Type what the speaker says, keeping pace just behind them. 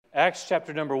Acts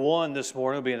chapter number 1 this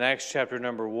morning will be in Acts chapter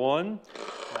number 1.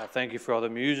 Thank you for all the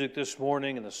music this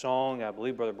morning and the song. I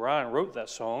believe Brother Brian wrote that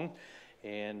song,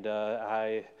 and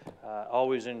I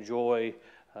always enjoy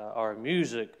our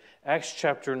music. Acts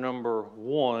chapter number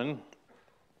 1.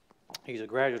 He's a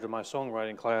graduate of my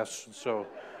songwriting class, so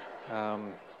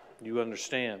you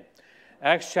understand.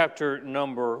 Acts chapter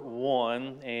number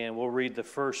 1, and we'll read the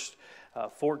first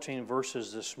 14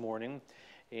 verses this morning.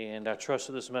 And I trust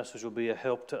that this message will be a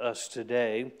help to us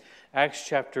today. Acts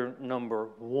chapter number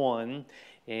 1,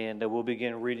 and we'll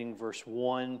begin reading verse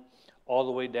 1 all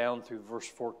the way down through verse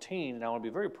 14. And I want to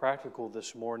be very practical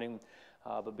this morning,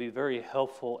 but be very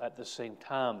helpful at the same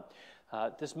time.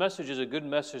 This message is a good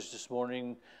message this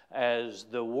morning, as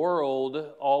the world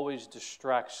always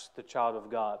distracts the child of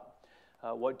God.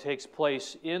 What takes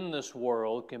place in this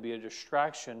world can be a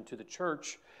distraction to the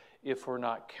church if we're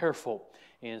not careful.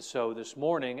 And so this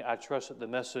morning, I trust that the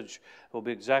message will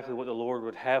be exactly what the Lord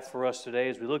would have for us today.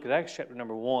 As we look at Acts chapter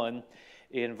number 1,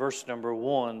 in verse number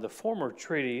 1, "The former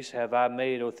treatise have I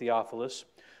made, O Theophilus,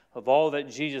 of all that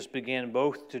Jesus began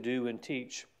both to do and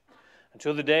teach,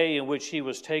 until the day in which he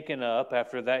was taken up,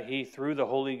 after that he, through the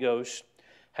Holy Ghost,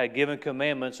 had given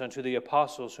commandments unto the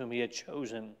apostles whom he had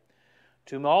chosen.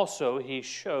 To whom also he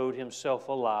showed himself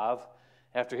alive,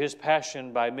 after his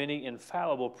passion by many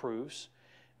infallible proofs,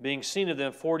 being seen of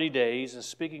them 40 days, and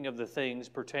speaking of the things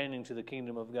pertaining to the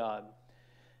kingdom of God.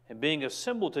 And being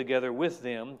assembled together with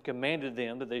them, commanded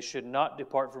them that they should not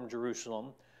depart from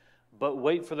Jerusalem, but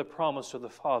wait for the promise of the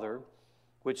Father,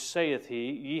 which saith he,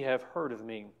 Ye have heard of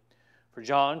me. For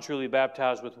John truly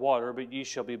baptized with water, but ye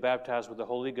shall be baptized with the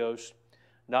Holy Ghost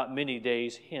not many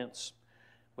days hence.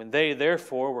 When they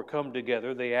therefore were come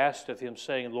together, they asked of him,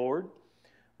 saying, Lord,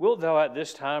 wilt thou at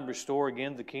this time restore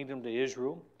again the kingdom to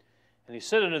Israel? And he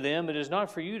said unto them, It is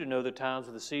not for you to know the times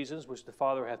or the seasons which the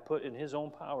Father hath put in his own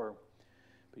power.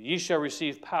 But ye shall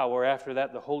receive power after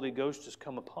that the Holy Ghost is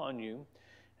come upon you.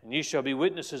 And ye shall be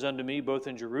witnesses unto me both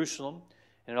in Jerusalem,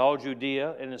 and in all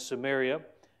Judea, and in Samaria,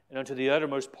 and unto the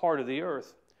uttermost part of the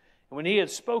earth. And when he had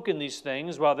spoken these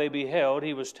things, while they beheld,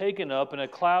 he was taken up, and a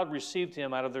cloud received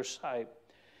him out of their sight.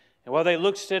 And while they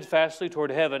looked steadfastly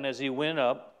toward heaven as he went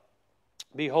up,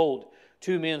 behold,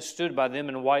 two men stood by them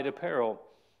in white apparel,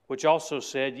 which also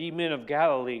said, Ye men of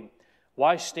Galilee,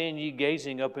 why stand ye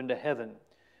gazing up into heaven?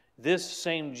 This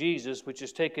same Jesus, which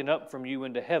is taken up from you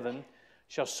into heaven,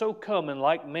 shall so come in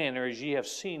like manner as ye have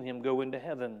seen him go into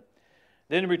heaven.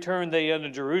 Then returned they unto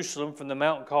Jerusalem from the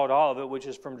mountain called Olivet, which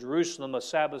is from Jerusalem a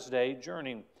Sabbath day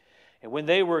journey. And when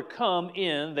they were come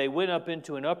in, they went up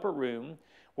into an upper room,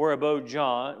 where abode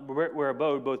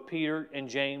both Peter and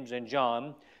James and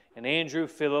John, and Andrew,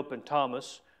 Philip, and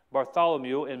Thomas,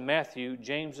 Bartholomew, and Matthew,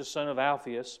 James the son of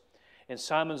Alphaeus, and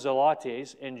Simon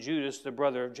Zelotes, and Judas the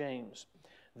brother of James.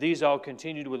 These all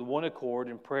continued with one accord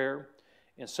in prayer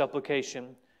and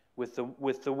supplication with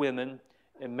the women,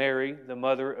 and Mary, the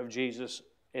mother of Jesus,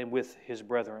 and with his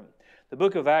brethren. The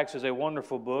book of Acts is a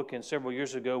wonderful book, and several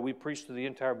years ago we preached through the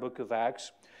entire book of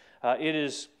Acts. It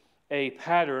is a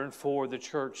pattern for the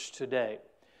church today.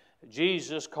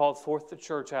 Jesus called forth the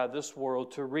church out of this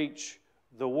world to reach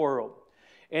the world.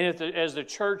 And as the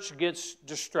church gets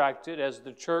distracted, as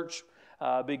the church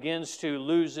begins to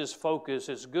lose its focus,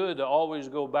 it's good to always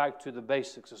go back to the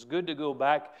basics. It's good to go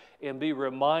back and be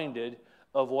reminded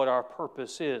of what our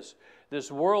purpose is.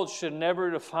 This world should never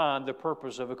define the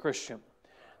purpose of a Christian.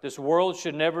 This world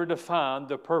should never define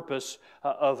the purpose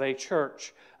of a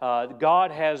church.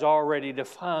 God has already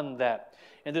defined that.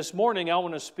 And this morning I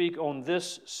want to speak on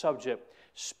this subject,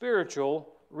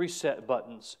 spiritual reset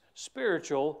buttons.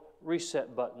 Spiritual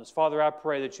reset buttons. Father, I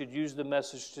pray that you'd use the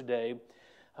message today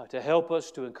to help us,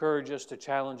 to encourage us, to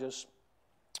challenge us.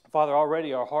 Father,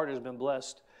 already our heart has been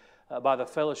blessed by the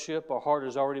fellowship. Our heart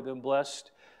has already been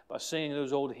blessed by singing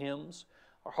those old hymns.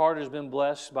 Our heart has been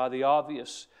blessed by the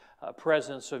obvious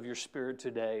presence of your Spirit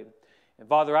today. And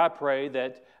Father, I pray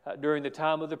that during the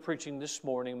time of the preaching this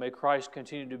morning, may Christ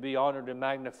continue to be honored and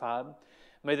magnified.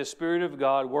 May the Spirit of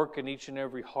God work in each and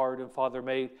every heart. And Father,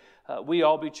 may we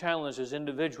all be challenged as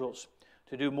individuals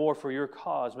to do more for your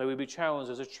cause. May we be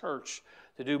challenged as a church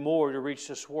to do more to reach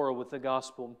this world with the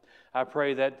gospel. I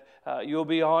pray that you'll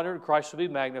be honored, Christ will be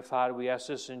magnified. We ask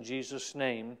this in Jesus'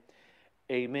 name.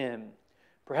 Amen.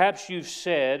 Perhaps you've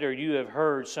said or you have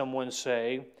heard someone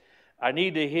say, I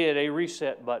need to hit a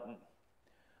reset button.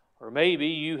 Or maybe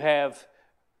you have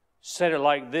said it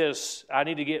like this, I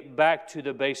need to get back to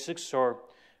the basics, or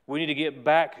we need to get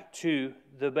back to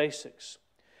the basics.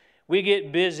 We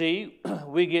get busy,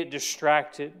 we get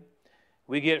distracted,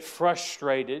 we get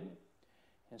frustrated,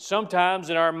 And sometimes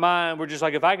in our mind, we're just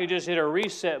like, if I could just hit a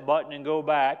reset button and go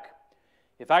back,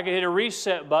 if I could hit a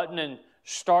reset button and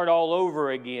start all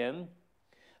over again.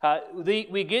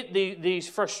 We get these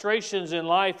frustrations in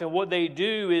life, and what they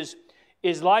do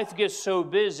is life gets so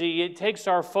busy, it takes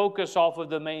our focus off of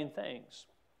the main things.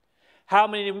 How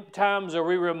many times are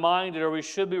we reminded, or we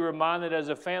should be reminded as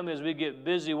a family as we get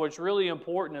busy, what's really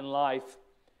important in life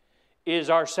is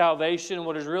our salvation.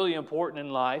 What is really important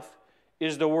in life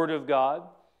is the Word of God.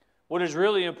 What is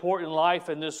really important in life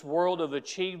in this world of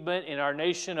achievement, in our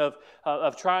nation of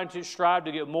trying to strive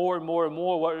to get more and more and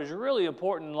more, what is really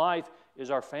important in life is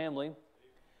our family,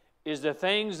 is the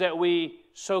things that we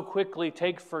so quickly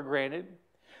take for granted.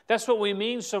 That's what we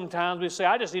mean sometimes. We say,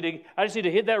 I just need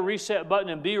to hit that reset button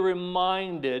and be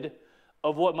reminded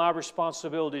of what my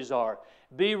responsibilities are.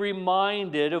 Be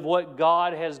reminded of what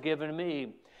God has given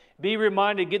me. Be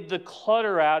reminded, get the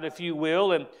clutter out, if you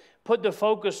will, and put the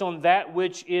focus on that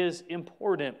which is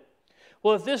important.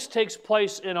 Well, if this takes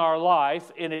place in our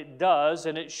life, and it does,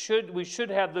 and we should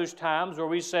have those times where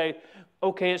we say,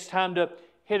 okay, it's time to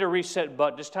hit a reset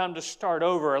button. It's time to start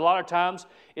over. A lot of times,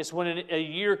 it's when a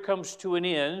year comes to an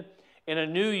end and a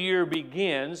new year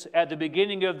begins. At the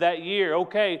beginning of that year,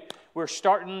 okay, we're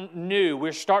starting new.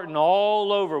 We're starting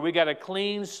all over. We got a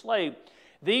clean slate.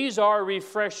 These are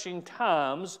refreshing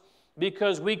times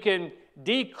because we can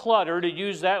declutter, to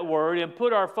use that word, and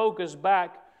put our focus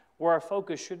back where our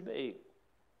focus should be.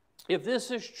 If this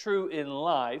is true in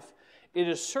life, it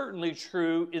is certainly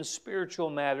true in spiritual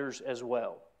matters as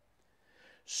well.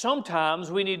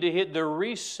 Sometimes we need to hit the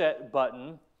reset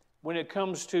button when it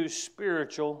comes to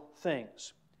spiritual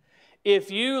things.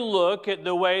 If you look at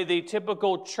the way the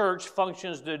typical church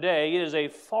functions today, it is a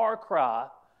far cry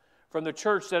from the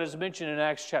church that is mentioned in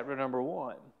Acts chapter number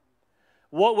 1.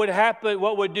 What would happen,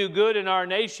 what would do good in our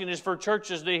nation is for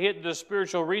churches to hit the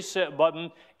spiritual reset button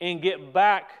and get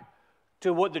back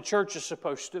to what the church is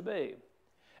supposed to be.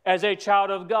 As a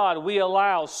child of God, we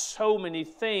allow so many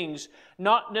things,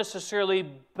 not necessarily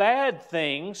bad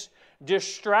things,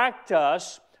 distract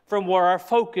us from where our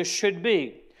focus should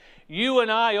be. You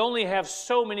and I only have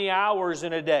so many hours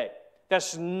in a day.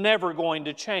 That's never going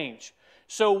to change.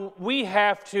 So we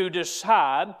have to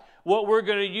decide what we're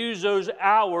going to use those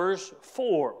hours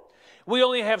for. We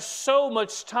only have so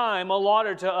much time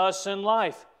allotted to us in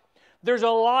life. There's a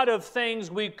lot of things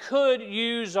we could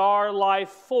use our life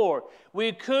for.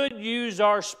 We could use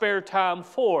our spare time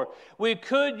for. We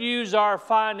could use our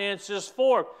finances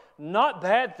for. Not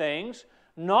bad things,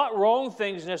 not wrong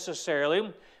things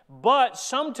necessarily, but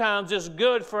sometimes it's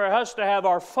good for us to have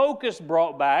our focus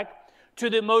brought back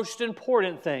to the most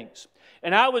important things.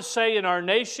 And I would say in our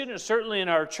nation, and certainly in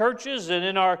our churches and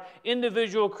in our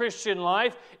individual Christian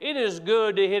life, it is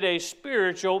good to hit a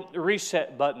spiritual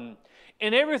reset button.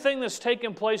 And everything that's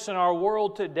taken place in our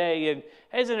world today, and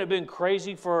hasn't it been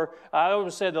crazy for, I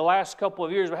would say the last couple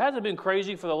of years, but hasn't it been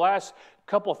crazy for the last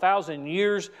couple of thousand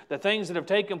years, the things that have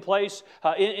taken place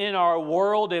in our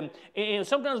world? And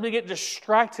sometimes we get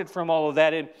distracted from all of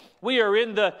that. And we are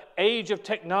in the age of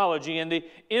technology and the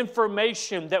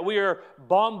information that we are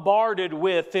bombarded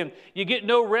with. And you get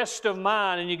no rest of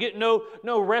mind and you get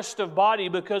no rest of body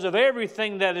because of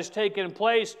everything that has taken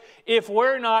place. If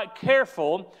we're not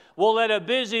careful, we'll let a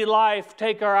busy life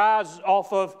take our eyes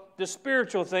off of the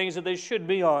spiritual things that they should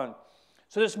be on.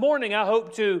 So this morning, I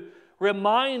hope to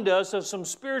remind us of some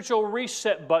spiritual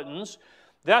reset buttons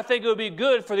that I think it would be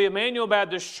good for the Emmanuel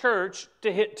Baptist Church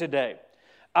to hit today.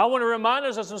 I want to remind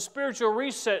us of some spiritual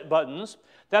reset buttons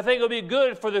that I think would be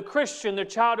good for the Christian, the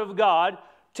child of God,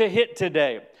 to hit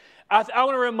today. I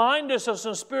want to remind us of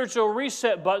some spiritual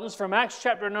reset buttons from Acts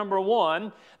chapter number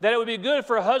 1 that it would be good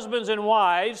for husbands and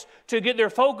wives to get their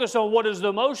focus on what is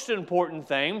the most important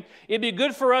thing. It'd be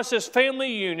good for us as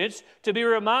family units to be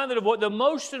reminded of what the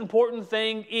most important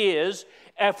thing is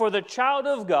for the child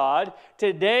of God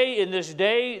today in this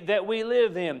day that we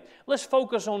live in. Let's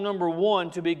focus on number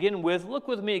 1 to begin with. Look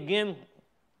with me again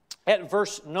at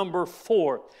verse number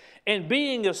 4. And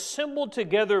being assembled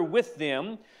together with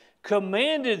them,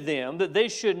 commanded them that they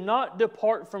should not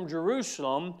depart from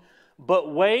Jerusalem,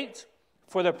 but wait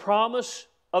for the promise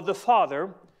of the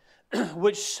Father,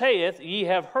 which saith, Ye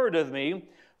have heard of me,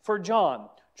 for John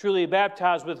truly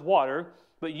baptized with water,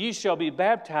 but ye shall be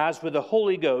baptized with the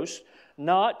Holy Ghost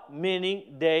not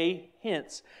many days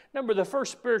hence. Remember, the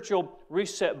first spiritual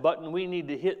reset button we need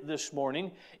to hit this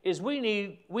morning is we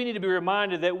need to be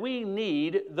reminded that we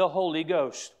need the Holy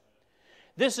Ghost.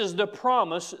 This is the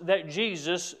promise that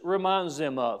Jesus reminds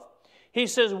them of. He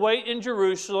says, wait in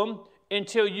Jerusalem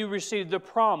until you receive the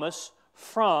promise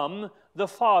from the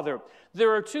Father.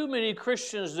 There are too many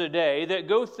Christians today that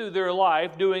go through their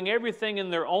life doing everything in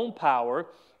their own power,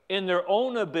 in their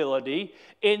own ability,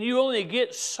 and you only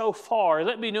get so far.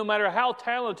 Let me, no matter how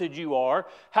talented you are,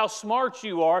 how smart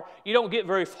you are, you don't get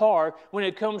very far when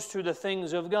it comes to the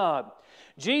things of God.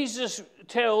 Jesus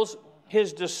tells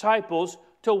His disciples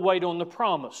to wait on the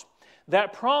promise.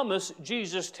 That promise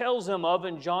Jesus tells them of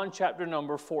in John chapter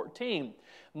number 14.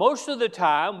 Most of the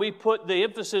time, we put the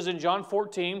emphasis in John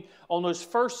 14 on those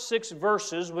first 6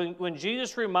 verses when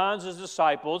Jesus reminds His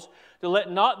disciples to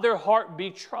let not their heart be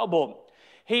troubled.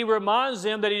 He reminds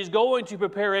them that He's going to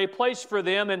prepare a place for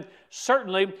them, and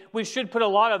certainly we should put a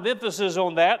lot of emphasis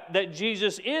on that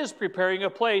Jesus is preparing a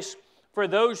place for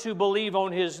those who believe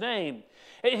on His name.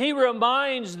 He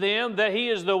reminds them that He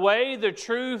is the way, the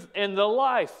truth, and the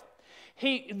life.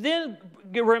 He then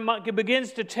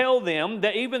begins to tell them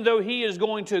that even though He is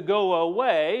going to go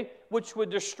away, which would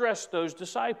distress those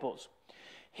disciples,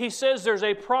 He says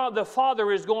the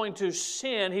Father is going to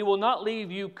send. He will not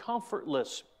leave you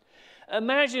comfortless.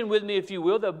 Imagine with me, if you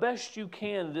will, the best you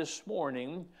can this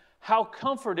morning, how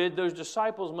comforted those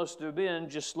disciples must have been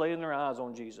just laying their eyes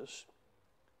on Jesus.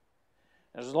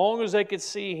 As long as they could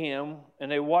see Him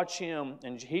and they watch Him,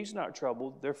 and He's not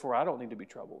troubled, therefore I don't need to be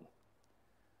troubled.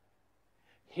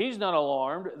 He's not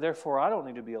alarmed, therefore I don't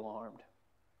need to be alarmed.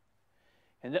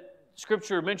 And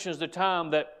Scripture mentions the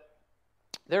time that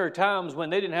there are times when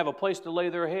they didn't have a place to lay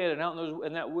their head, and out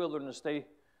in that wilderness they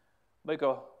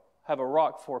have a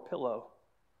rock for a pillow.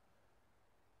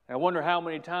 And I wonder how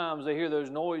many times they hear those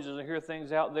noises and hear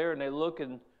things out there, and they look,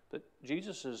 but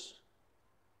Jesus is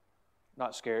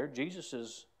not scared. Jesus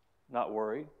is not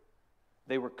worried.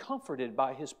 They were comforted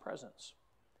by His presence.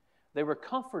 They were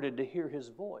comforted to hear His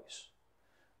voice.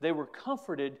 They were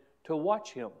comforted to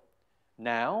watch Him.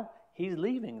 Now He's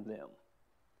leaving them.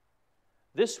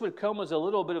 This would come as a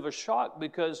little bit of a shock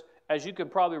because, as you can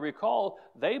probably recall,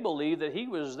 they believed that He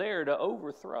was there to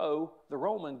overthrow the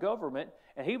Roman government,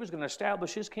 and He was going to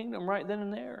establish His kingdom right then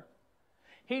and there.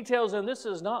 He tells them, this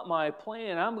is not my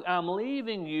plan. I'm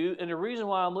leaving you, and the reason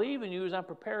why I'm leaving you is I'm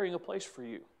preparing a place for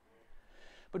you.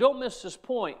 But don't miss this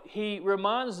point. He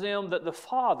reminds them that the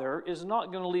Father is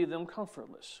not going to leave them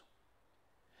comfortless.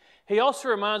 He also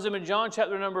reminds them in John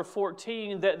chapter number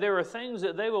 14 that there are things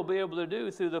that they will be able to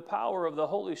do through the power of the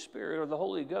Holy Spirit or the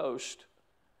Holy Ghost.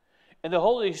 And the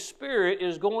Holy Spirit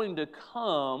is going to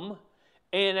come,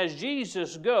 and as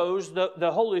Jesus goes,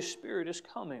 the Holy Spirit is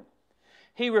coming.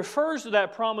 He refers to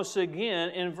that promise again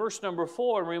in verse number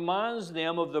 4 and reminds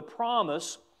them of the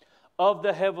promise of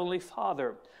the Heavenly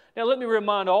Father. Now let me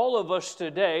remind all of us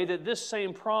today that this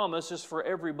same promise is for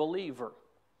every believer.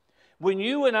 When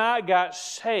you and I got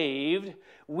saved,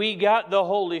 we got the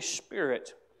Holy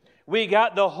Spirit. We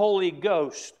got the Holy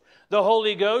Ghost. The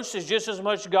Holy Ghost is just as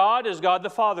much God as God the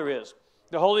Father is.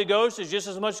 The Holy Ghost is just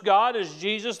as much God as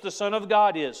Jesus, the Son of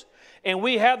God, is. And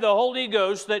we have the Holy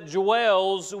Ghost that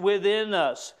dwells within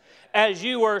us. As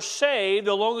you are saved,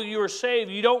 the longer you are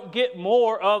saved, you don't get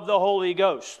more of the Holy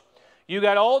Ghost. You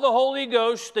got all the Holy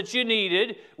Ghost that you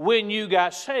needed when you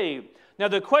got saved. Now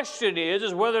the question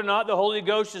is whether or not the Holy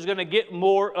Ghost is going to get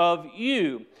more of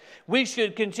you. We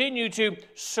should continue to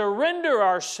surrender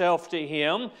ourselves to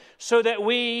Him so that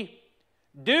we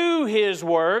do His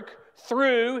work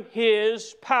through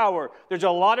His power. There's a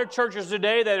lot of churches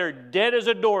today that are dead as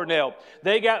a doornail.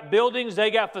 They got buildings, they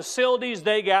got facilities,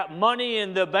 they got money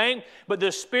in the bank, but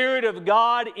the Spirit of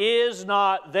God is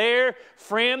not there.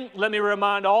 Friend, let me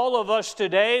remind all of us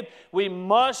today, we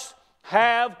must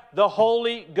have the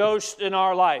Holy Ghost in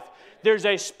our life. There's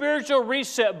a spiritual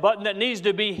reset button that needs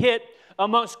to be hit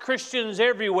amongst Christians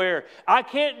everywhere. I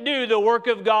can't do the work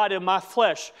of God in my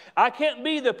flesh. I can't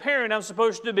be the parent I'm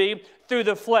supposed to be through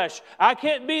the flesh. I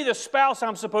can't be the spouse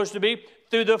I'm supposed to be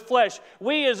through the flesh.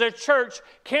 We as a church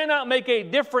cannot make a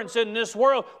difference in this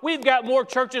world. We've got more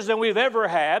churches than we've ever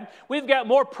had. We've got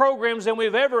more programs than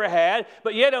we've ever had,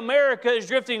 but yet America is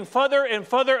drifting further and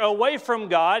further away from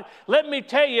God. Let me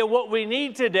tell you what we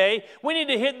need today. We need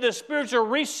to hit the spiritual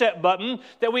reset button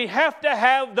that we have to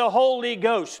have the Holy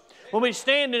Ghost. When we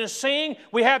stand and sing,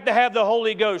 we have to have the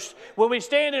Holy Ghost. When we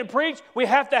stand and preach, we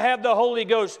have to have the Holy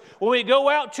Ghost. When we go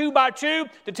out 2 by 2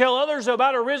 to tell others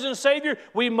about a risen Savior,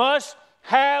 we must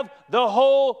have the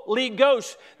Holy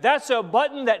Ghost. That's a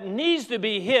button that needs to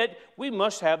be hit. We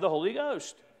must have the Holy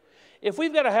Ghost. If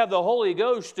we've got to have the Holy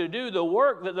Ghost to do the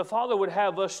work that the Father would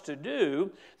have us to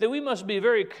do, then we must be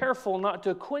very careful not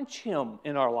to quench Him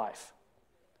in our life.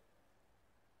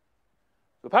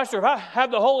 But Pastor, if I have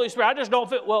the Holy Spirit, I just don't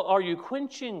feel, well, are you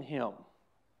quenching Him?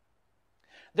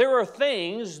 There are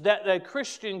things that a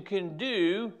Christian can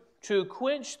do to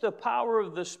quench the power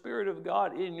of the Spirit of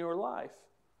God in your life.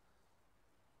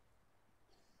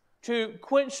 To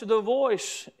quench the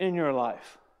voice in your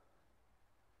life.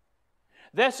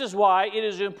 This is why it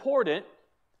is important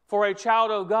for a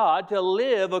child of God to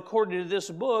live according to this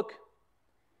book,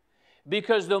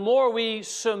 because the more we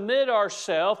submit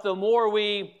ourselves, the more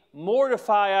we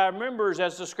mortify our members,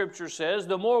 as the Scripture says,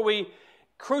 the more we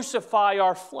crucify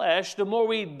our flesh, the more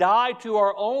we die to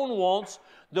our own wants,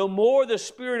 the more the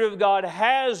Spirit of God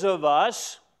has of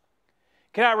us.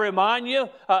 Can I remind you,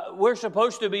 we're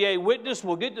supposed to be a witness.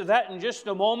 We'll get to that in just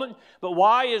a moment. But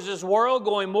why is this world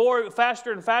going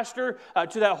faster and faster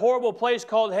to that horrible place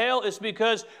called hell? It's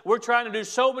because we're trying to do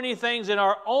so many things in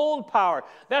our own power.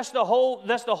 That's the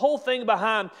whole thing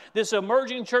behind this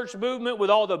emerging church movement, with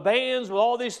all the bands, with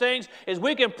all these things, is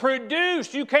we can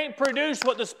produce. You can't produce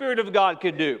what the Spirit of God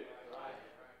could do.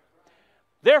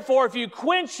 Therefore, if you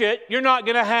quench it, you're not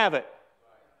going to have it.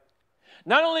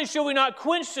 Not only should we not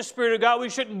quench the Spirit of God, we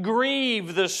shouldn't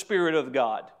grieve the Spirit of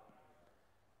God.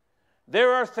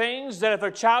 There are things that if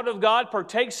a child of God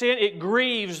partakes in, it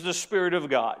grieves the Spirit of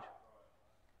God.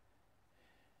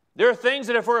 There are things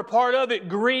that if we're a part of, it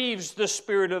grieves the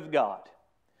Spirit of God.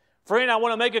 Friend, I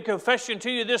want to make a confession to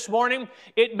you this morning.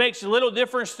 It makes little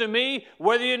difference to me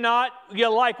whether or not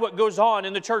you like what goes on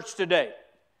in the church today.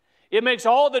 It makes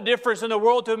all the difference in the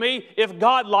world to me if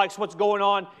God likes what's going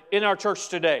on in our church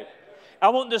today. I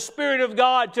want the Spirit of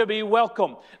God to be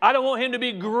welcome. I don't want Him to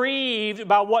be grieved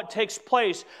by what takes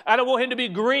place. I don't want Him to be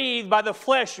grieved by the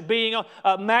flesh being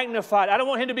magnified. I don't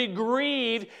want Him to be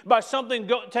grieved by something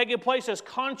taking place that's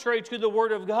contrary to the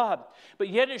Word of God. But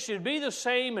yet it should be the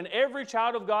same in every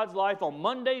child of God's life on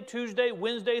Monday, Tuesday,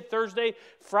 Wednesday, Thursday,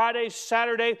 Friday,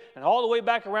 Saturday, and all the way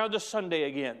back around to Sunday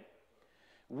again.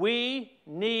 We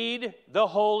need the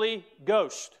Holy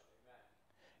Ghost.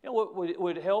 You know what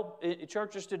would help in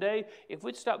churches today? If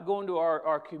we'd stop going to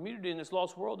our community in this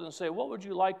lost world and say, what would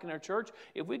you like in our church?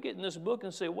 If we get in this book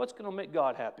and say, what's going to make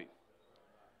God happy?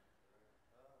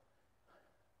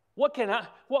 What can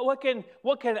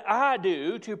I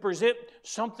do to present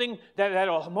something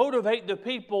that'll motivate the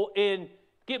people and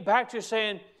get back to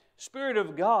saying, Spirit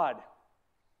of God,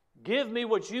 give me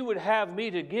what you would have me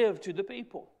to give to the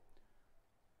people?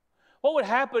 What would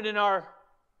happen in our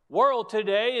world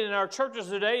today and in our churches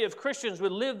today if Christians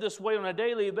would live this way on a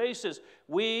daily basis?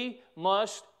 We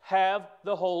must have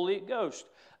the Holy Ghost.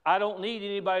 I don't need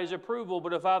anybody's approval,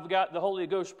 but if I've got the Holy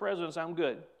Ghost presence, I'm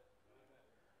good.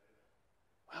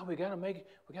 Well, we got to make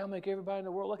everybody in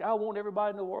the world like. I want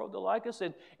everybody in the world to like us,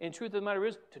 and truth of the matter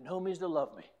is, to know me is to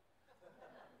love me.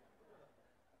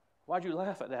 Why'd you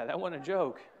laugh at that? That wasn't a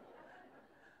joke.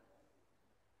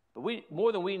 But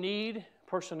more than we need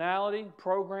personality,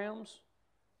 programs,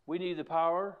 we need the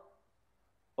power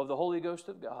of the Holy Ghost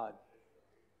of God.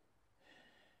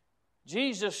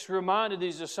 Jesus reminded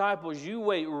these disciples, you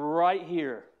wait right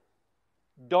here.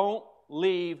 Don't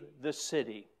leave the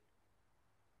city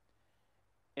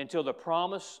until the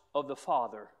promise of the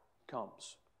Father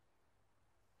comes.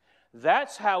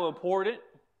 That's how important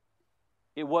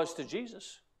it was to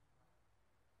Jesus.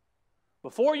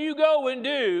 Before you go and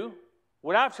do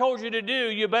what I've told you to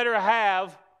do, you better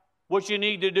have what you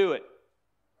need to do it.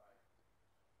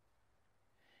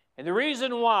 And the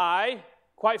reason why,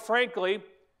 quite frankly,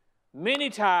 many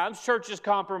times churches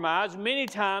compromise, many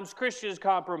times Christians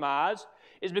compromise,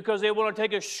 is because they want to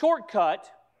take a shortcut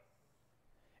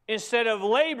instead of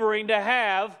laboring to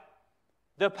have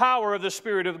the power of the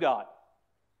Spirit of God.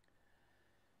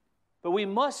 But we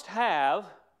must have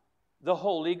the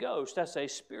Holy Ghost. That's a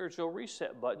spiritual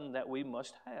reset button that we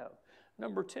must have.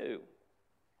 Number 2,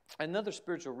 another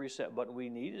spiritual reset button we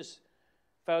need is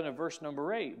found in verse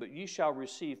number 8. But ye shall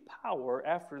receive power.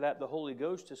 After that, the Holy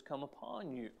Ghost has come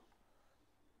upon you.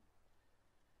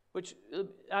 Which,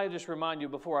 I just remind you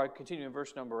before I continue in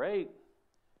verse number 8,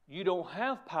 you don't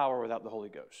have power without the Holy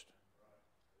Ghost.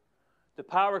 The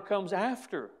power comes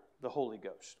after the Holy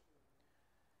Ghost.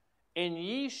 And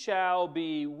ye shall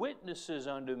be witnesses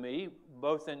unto me,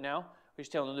 both in now, he's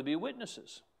telling them to be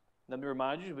witnesses. Let me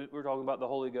remind you, we're talking about the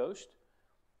Holy Ghost.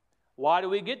 Why do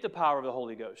we get the power of the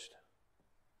Holy Ghost?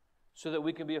 So that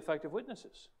we can be effective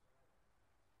witnesses.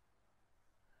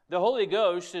 The Holy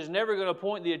Ghost is never going to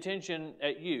point the attention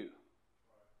at you.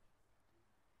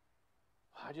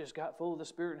 I just got full of the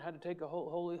Spirit and had to take a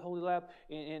holy lap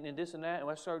and this and that. And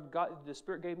when I started, the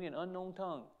Spirit gave me an unknown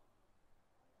tongue.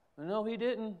 No, He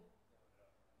didn't.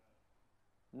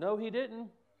 No, He didn't.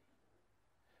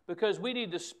 Because we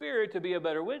need the Spirit to be a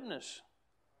better witness.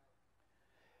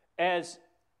 As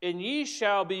And ye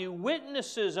shall be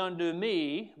witnesses unto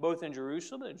me, both in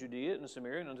Jerusalem and Judea and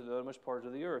Samaria and unto the uttermost parts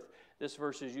of the earth. This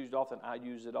verse is used often. I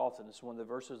use it often. It's one of the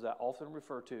verses that I often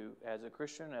refer to as a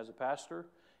Christian, as a pastor.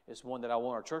 It's one that I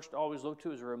want our church to always look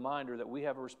to as a reminder that we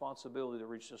have a responsibility to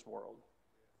reach this world.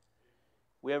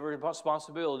 We have a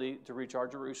responsibility to reach our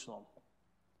Jerusalem.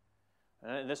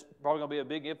 And this is probably going to be a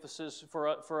big emphasis for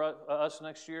us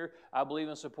next year. I believe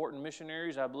in supporting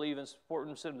missionaries. I believe in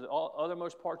supporting the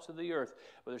othermost parts of the earth.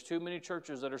 But there's too many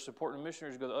churches that are supporting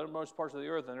missionaries to go to the othermost parts of the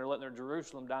earth, and they're letting their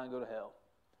Jerusalem die and go to hell.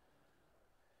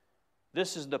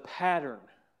 This is the pattern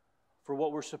for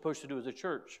what we're supposed to do as a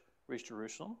church. Reach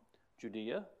Jerusalem,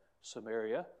 Judea,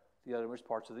 Samaria, the uttermost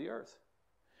parts of the earth.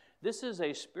 This is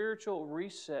a spiritual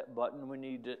reset button we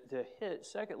need to hit.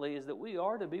 Secondly, is that we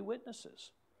are to be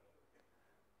witnesses.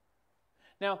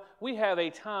 Now, we have a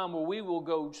time where we will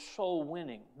go soul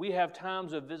winning. We have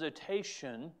times of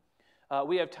visitation.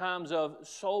 We have times of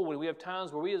soul winning. We have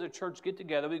times where we as a church get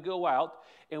together, we go out,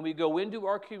 and we go into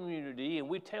our community, and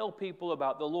we tell people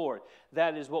about the Lord.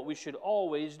 That is what we should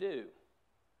always do.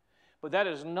 But that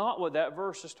is not what that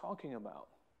verse is talking about.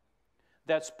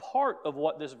 That's part of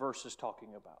what this verse is talking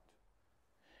about.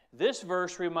 This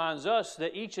verse reminds us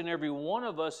that each and every one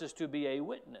of us is to be a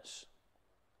witness.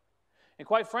 And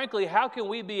quite frankly, how can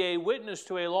we be a witness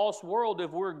to a lost world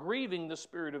if we're grieving the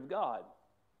Spirit of God?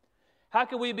 How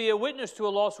can we be a witness to a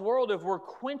lost world if we're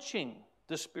quenching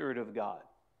the Spirit of God?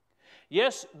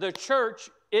 Yes, the church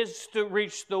is to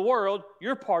reach the world.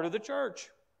 You're part of the church.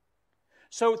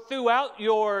 So throughout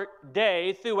your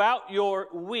day, throughout your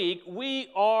week, we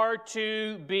are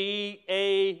to be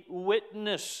a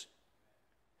witness.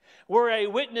 We're a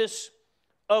witness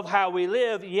of how we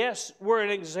live. Yes, we're an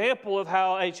example of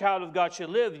how a child of God should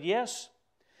live. Yes.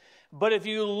 But if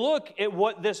you look at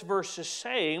what this verse is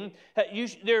saying,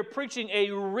 they're preaching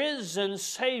a risen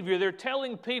Savior. They're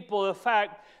telling people the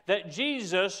fact that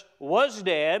Jesus was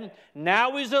dead,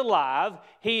 now He's alive,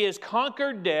 He has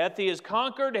conquered death, He has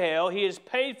conquered hell, He has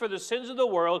paid for the sins of the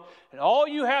world, and all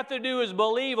you have to do is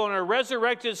believe on a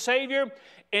resurrected Savior,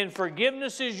 and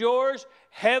forgiveness is yours,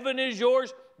 heaven is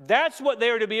yours. That's what they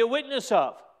are to be a witness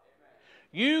of.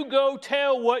 You go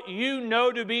tell what you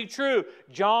know to be true.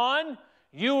 John,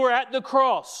 you were at the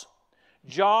cross.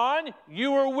 John,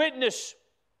 you were witness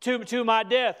to my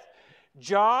death.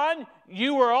 John,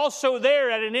 you were also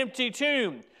there at an empty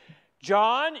tomb.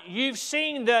 John, you've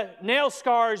seen the nail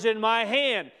scars in my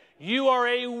hand. You are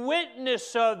a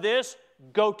witness of this.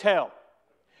 Go tell.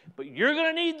 But you're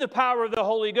going to need the power of the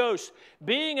Holy Ghost.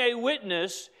 Being a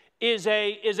witness is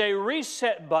a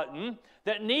reset button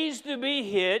that needs to be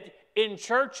hit in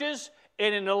churches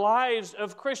and in the lives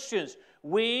of Christians.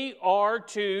 We are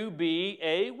to be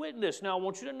a witness. Now, I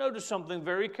want you to notice something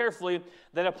very carefully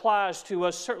that applies to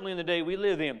us, certainly in the day we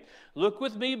live in. Look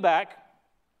with me back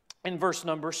in verse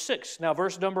number 6. Now,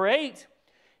 verse number 8,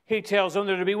 he tells them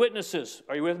they're to be witnesses.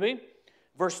 Are you with me?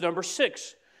 Verse number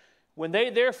 6. When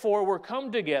they therefore were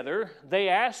come together, they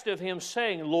asked of him,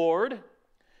 saying, Lord,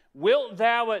 wilt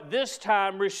thou at this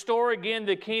time restore again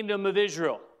the kingdom of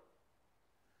Israel?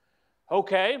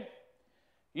 Okay,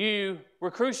 you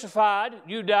were crucified,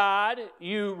 you died,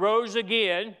 you rose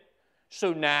again.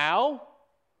 So now,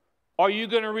 are you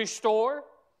going to restore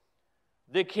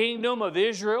the kingdom of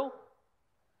Israel?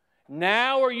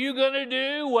 Now are you going to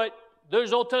do what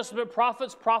those Old Testament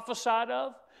prophets prophesied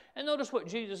of? And notice what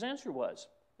Jesus' answer was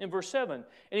in verse 7.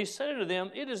 And he said unto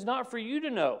them, it is not for you to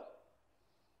know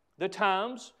the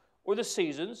times or the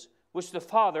seasons which the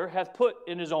Father hath put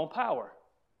in His own power.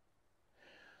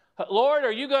 Lord,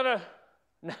 are you going to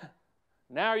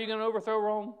overthrow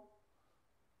Rome?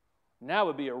 Now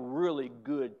would be a really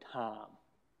good time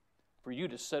for you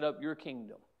to set up your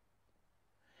kingdom.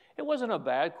 It wasn't a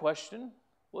bad question.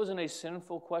 It wasn't a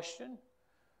sinful question.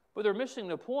 But they're missing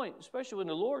the point, especially when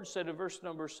the Lord said in verse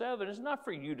number 7, it's not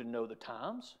for you to know the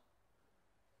times.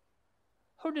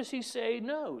 Who does He say He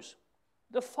knows?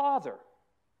 The Father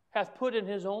hath put in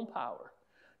His own power.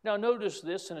 Now notice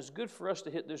this, and it's good for us to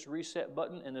hit this reset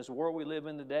button in this world we live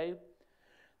in today.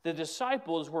 The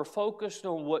disciples were focused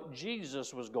on what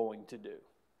Jesus was going to do.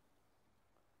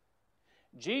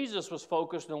 Jesus was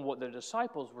focused on what the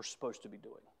disciples were supposed to be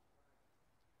doing.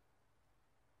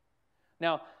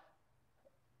 Now,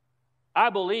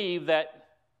 I believe that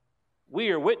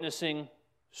we are witnessing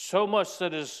so much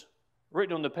that is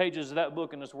written on the pages of that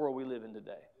book in this world we live in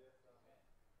today.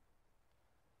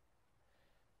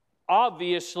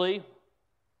 Obviously,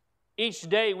 each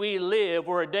day we live,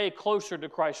 we're a day closer to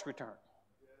Christ's return.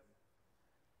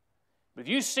 But if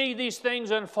you see these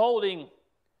things unfolding,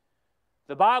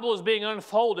 the Bible is being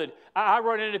unfolded. I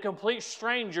run into complete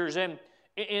strangers, and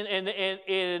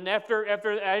And after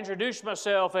I introduce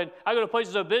myself and I go to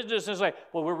places of business, and it's like,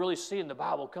 well, we're really seeing the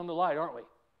Bible come to light, aren't we?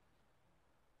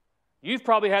 You've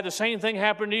probably had the same thing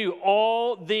happen to you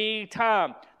all the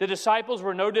time. The disciples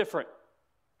were no different.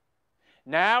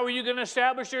 Now are you going to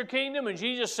establish your kingdom? And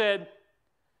Jesus said,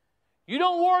 you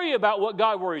don't worry about what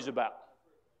God worries about.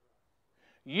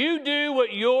 You do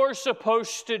what you're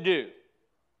supposed to do.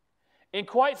 And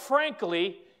quite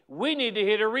frankly, we need to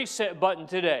hit a reset button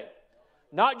today.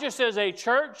 Not just as a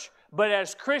church, but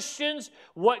as Christians.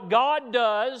 What God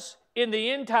does in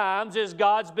the end times is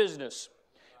God's business.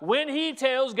 When He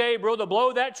tells Gabriel to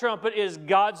blow that trumpet is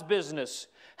God's business.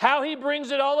 How He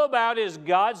brings it all about is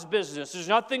God's business. There's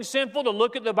nothing sinful to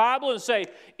look at the Bible and say,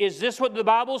 is this what the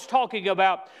Bible's talking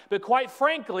about? But quite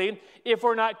frankly, if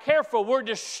we're not careful, we're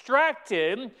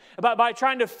distracted by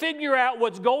trying to figure out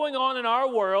what's going on in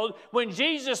our world when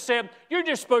Jesus said, you're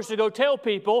just supposed to go tell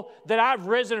people that I've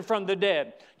risen from the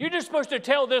dead. You're just supposed to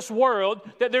tell this world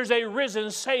that there's a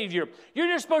risen Savior. You're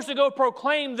just supposed to go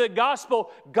proclaim the gospel.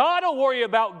 God will worry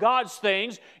about God's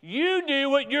things. You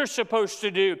do what you're supposed to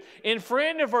do. And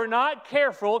friend, if we're not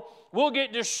careful, we'll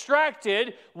get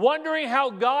distracted wondering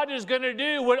how God is going to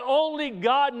do what only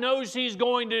God knows He's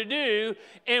going to do,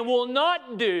 and will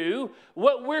not do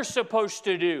what we're supposed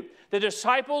to do. The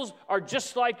disciples are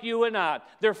just like you and I.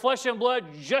 They're flesh and blood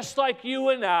just like you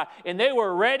and I. And they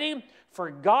were ready for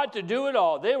God to do it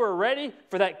all. They were ready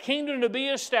for that kingdom to be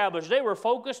established. They were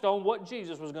focused on what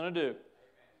Jesus was going to do.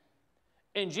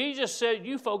 And Jesus said,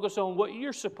 you focus on what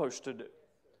you're supposed to do.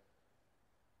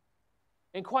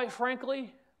 And quite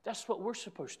frankly, that's what we're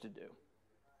supposed to do.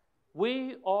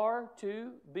 We are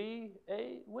to be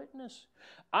a witness.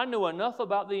 I know enough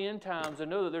about the end times to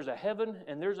know that there's a heaven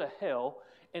and there's a hell,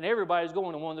 and everybody's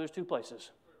going to one of those two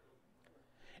places.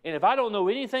 And if I don't know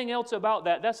anything else about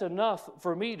that, that's enough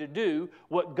for me to do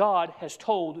what God has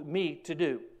told me to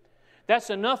do.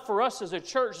 That's enough for us as a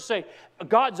church to say,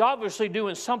 God's obviously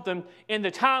doing something and the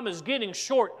time is getting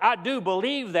short. I do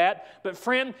believe that. But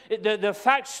friend, the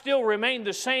facts still remain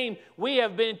the same. We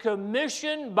have been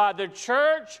commissioned by the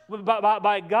church,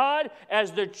 by God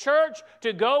as the church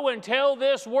to go and tell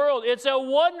this world. It's a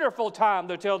wonderful time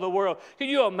to tell the world. Can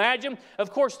you imagine? Of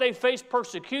course, they faced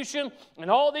persecution and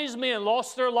all these men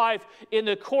lost their life in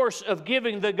the course of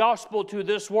giving the gospel to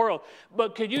this world.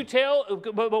 But could you tell,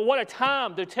 but what a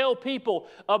time to tell people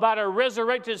about a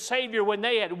resurrected Savior when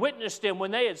they had witnessed Him, when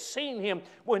they had seen Him,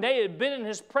 when they had been in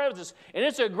His presence. And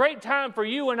it's a great time for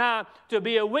you and I to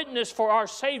be a witness for our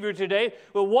Savior today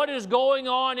with what is going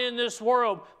on in this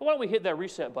world. Why don't we hit that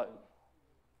reset button?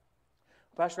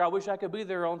 Pastor, I wish I could be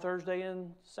there on Thursday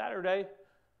and Saturday.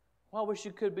 Well, I wish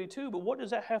you could be too, but what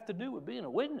does that have to do with being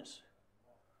a witness?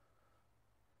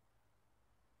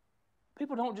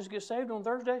 People don't just get saved on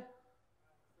Thursday.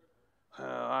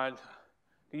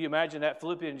 Can you imagine that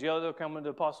Philippians jailer coming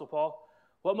to Apostle Paul?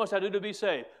 What must I do to be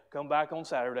saved? Come back on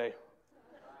Saturday.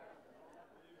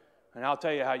 And I'll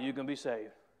tell you how you can be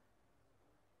saved.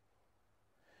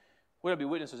 We'll be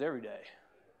witnesses every day.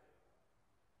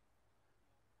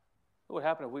 What would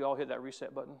happen if we all hit that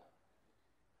reset button?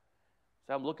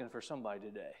 So I'm looking for somebody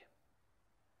today.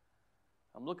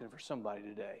 I'm looking for somebody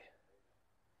today.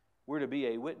 We're to be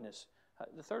a witness.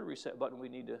 The third reset button we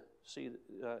need to see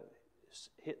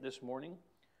hit this morning,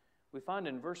 we find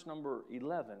in verse number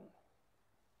 11.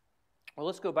 Well,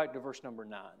 let's go back to verse number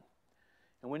 9.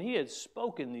 And when he had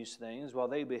spoken these things, while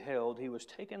they beheld, he was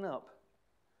taken up,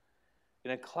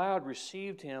 and a cloud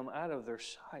received him out of their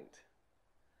sight.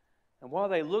 And while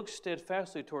they looked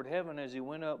steadfastly toward heaven as he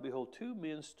went up, behold, two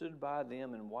men stood by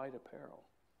them in white apparel,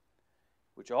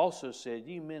 which also said,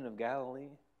 Ye men of Galilee,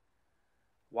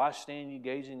 why stand ye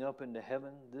gazing up into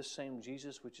heaven? This same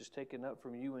Jesus which is taken up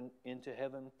from you into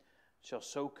heaven shall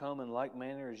so come in like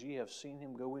manner as ye have seen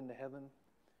him go into heaven.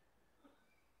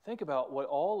 Think about what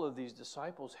all of these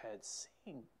disciples had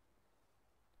seen.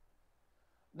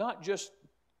 Not just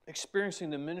experiencing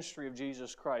the ministry of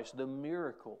Jesus Christ, the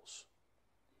miracles,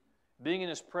 being in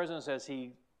His presence as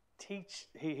He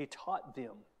taught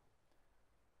them,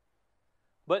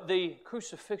 but the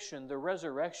crucifixion, the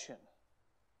resurrection,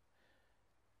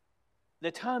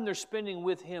 the time they're spending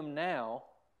with Him now.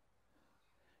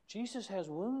 Jesus has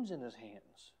wounds in His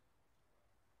hands.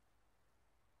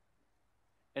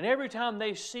 And every time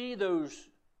they see those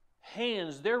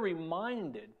hands, they're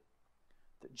reminded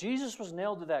that Jesus was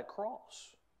nailed to that cross.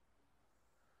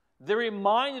 They're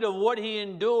reminded of what He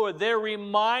endured. They're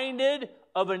reminded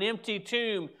of an empty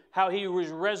tomb, how He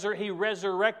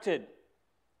resurrected.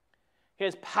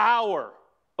 His power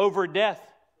over death.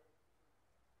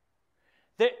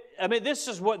 This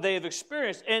is what they have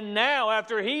experienced. And now,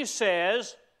 after He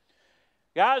says,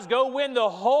 Guys, go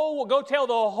tell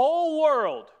the whole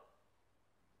world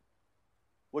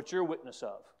what you're a witness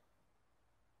of.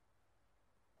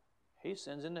 He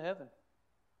sends into heaven.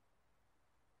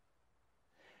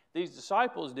 These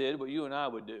disciples did what you and I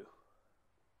would do.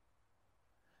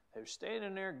 They were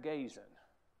standing there gazing.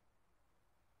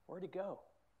 Where'd he go?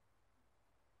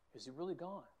 Is he really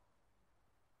gone?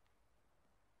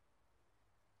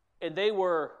 And they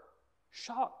were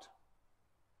shocked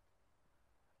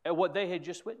at what they had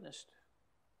just witnessed.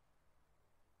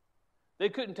 They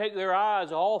couldn't take their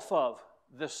eyes off of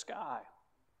the sky.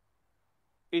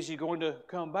 Is he going to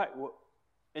come back?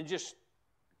 And just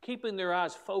keeping their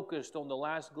eyes focused on the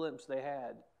last glimpse they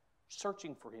had,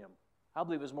 searching for him. I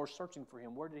believe it was more searching for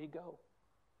him. Where did he go?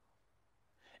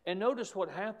 And notice what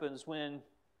happens when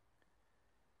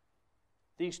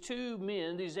these two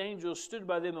men, these angels, stood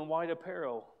by them in white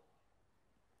apparel.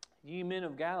 Ye men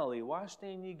of Galilee, why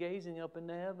stand ye gazing up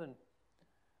into heaven?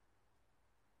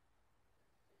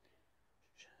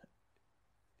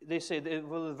 They say,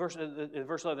 well, in verse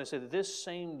 11, they say, this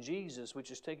same Jesus,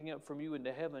 which is taken up from you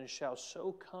into heaven, shall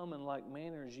so come in like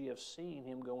manner as ye have seen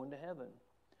him go into heaven.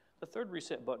 The third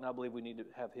reset button I believe we need to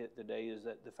have hit today is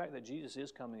that the fact that Jesus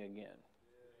is coming again.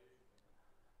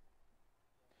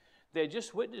 They had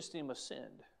just witnessed him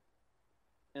ascend.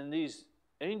 And these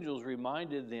angels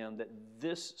reminded them that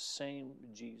this same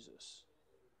Jesus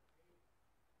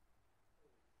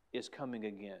is coming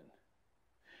again.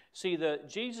 See, the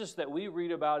Jesus that we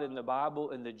read about in the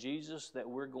Bible and the Jesus that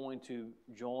we're going to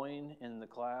join in the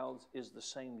clouds is the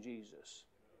same Jesus.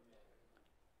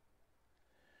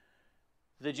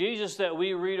 The Jesus that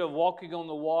we read of walking on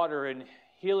the water and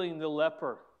healing the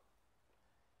leper,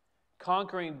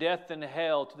 conquering death and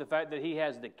hell to the fact that he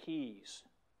has the keys.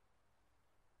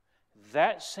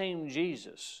 That same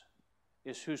Jesus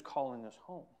is who's calling us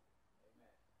home.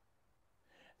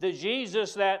 The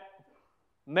Jesus that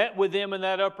met with them in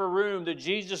that upper room, the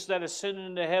Jesus that ascended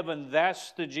into heaven,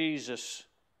 that's the Jesus,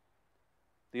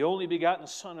 the only begotten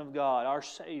Son of God, our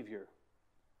Savior,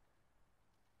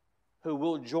 who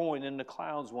will join in the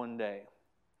clouds one day.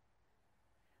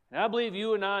 And I believe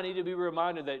you and I need to be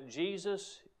reminded that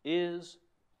Jesus is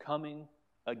coming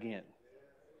again.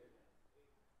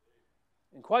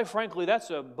 And quite frankly, that's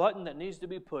a button that needs to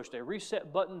be pushed, a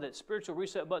reset button, that spiritual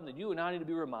reset button that you and I need to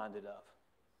be reminded of.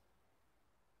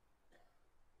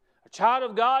 A child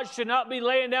of God should not be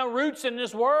laying down roots in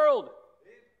this world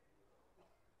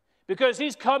because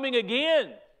he's coming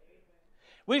again.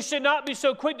 We should not be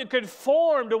so quick to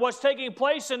conform to what's taking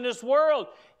place in this world.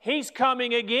 He's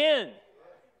coming again.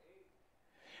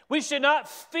 We should not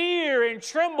fear and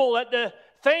tremble at the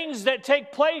things that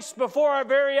take place before our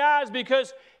very eyes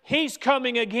because he's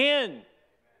coming again.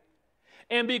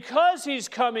 And because he's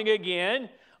coming again,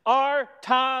 our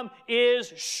time is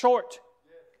short.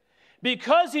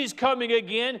 Because he's coming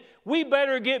again, we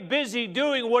better get busy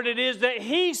doing what it is that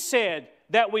he said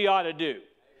that we ought to do.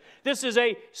 This is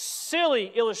a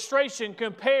silly illustration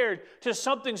compared to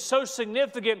something so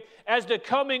significant as the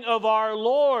coming of our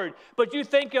Lord. But you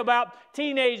think about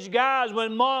teenage guys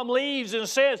when mom leaves and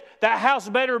says, that house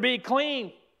better be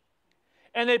clean.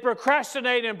 And they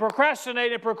procrastinate and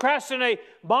procrastinate and procrastinate.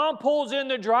 Mom pulls in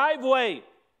the driveway.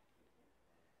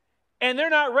 And they're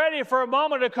not ready for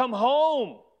mama to come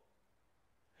home.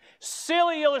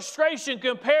 Silly illustration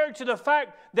compared to the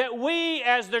fact that we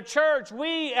as the church,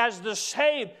 we as the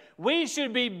saved, we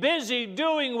should be busy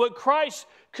doing what Christ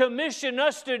commissioned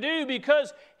us to do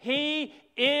because he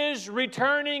is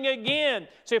returning again.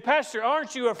 Say, Pastor,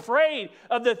 aren't you afraid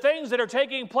of the things that are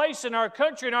taking place in our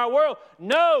country and our world?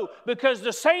 No, because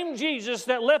the same Jesus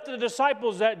that left the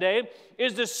disciples that day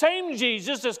is the same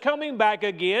Jesus that's coming back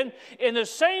again, and the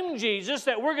same Jesus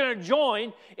that we're going to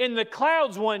join in the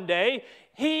clouds one day.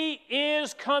 He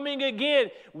is coming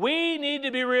again. We need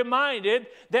to be reminded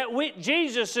that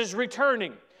Jesus is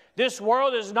returning. This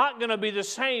world is not going to be the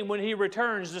same when he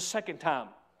returns the second time.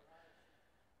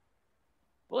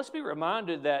 But let's be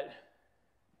reminded that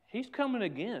he's coming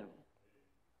again.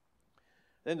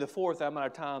 Then the fourth, I'm out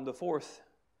of time, the fourth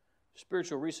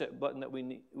spiritual reset button that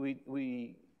we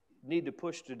need to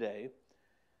push today.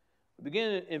 We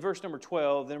begin in verse number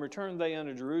 12. Then returned they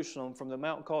unto Jerusalem from the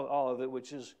mountain called Olivet,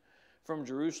 which is from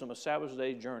Jerusalem a Sabbath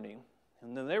day journey.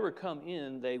 And then they were come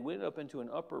in, they went up into an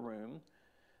upper room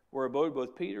where abode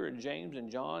both Peter and James and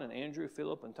John and Andrew,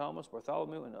 Philip and Thomas,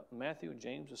 Bartholomew and Matthew and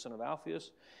James the son of Alphaeus,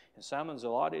 and Simon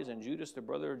Zelotes and Judas the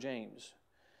brother of James.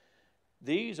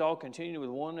 These all continued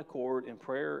with one accord in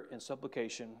prayer and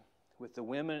supplication with the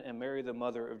women and Mary the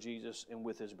mother of Jesus and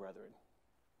with his brethren.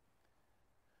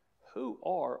 Who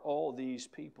are all these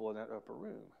people in that upper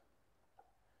room?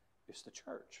 It's the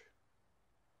church.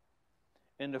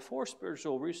 And the fourth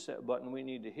spiritual reset button we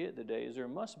need to hit today is there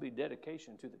must be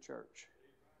dedication to the church.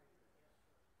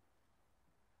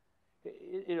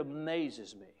 It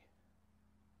amazes me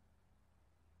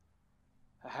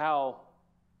how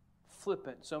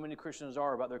flippant so many Christians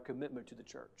are about their commitment to the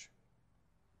church.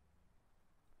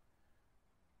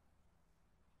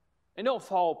 And don't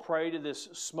fall prey to this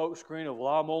smokescreen of, well,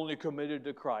 I'm only committed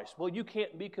to Christ. Well, you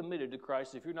can't be committed to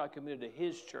Christ if you're not committed to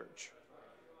His church.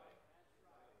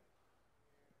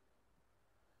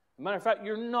 As a matter of fact,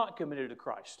 you're not committed to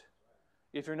Christ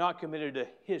if you're not committed to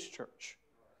His church.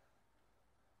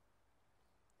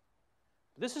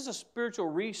 This is a spiritual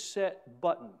reset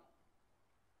button.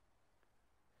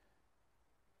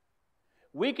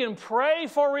 We can pray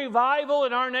for revival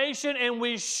in our nation, and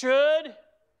we should,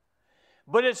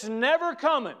 but it's never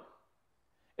coming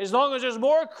as long as there's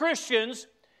more Christians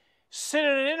sit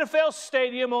in an NFL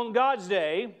stadium on God's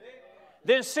day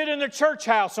than sit in the church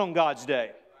house on God's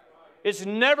day. It's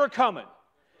never coming.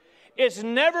 It's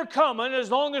never coming as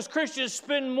long as Christians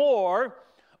spend more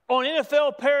on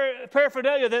NFL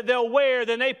paraphernalia that they'll wear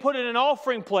than they put in an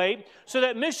offering plate so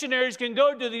that missionaries can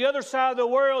go to the other side of the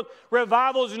world.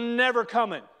 Revival's never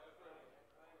coming.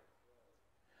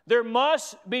 There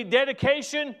must be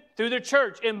dedication through the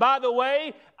church. And by the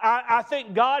way, I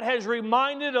think God has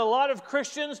reminded a lot of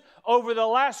Christians over the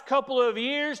last couple of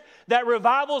years that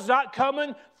revival's not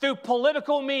coming through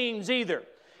political means either.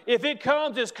 If it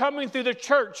comes, it's coming through the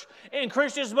church. And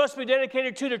Christians must be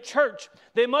dedicated to the church.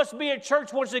 They must be at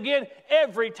church once again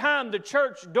every time the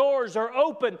church doors are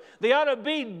open. They ought to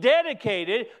be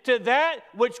dedicated to that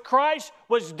which Christ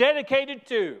was dedicated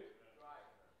to.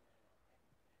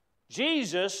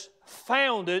 Jesus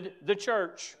founded the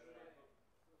church.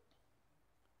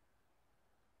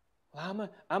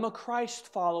 Well, I'm a Christ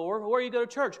follower. Where do you go to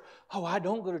church? Oh, I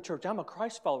don't go to church. I'm a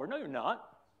Christ follower. No, you're not.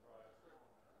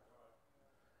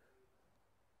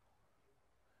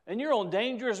 And you're on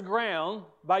dangerous ground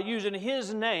by using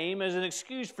His name as an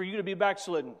excuse for you to be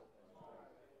backslidden.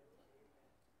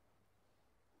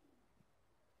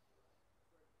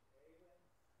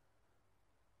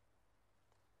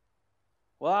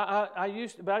 Well, I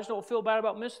used to, but I just don't feel bad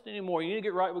about missing anymore. You need to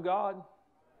get right with God.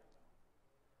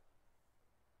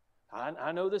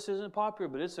 I know this isn't popular,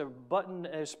 but it's a button,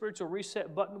 a spiritual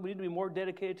reset button. We need to be more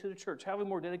dedicated to the church. How are we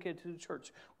more dedicated to the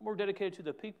church? More dedicated to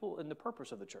the people and the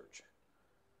purpose of the church.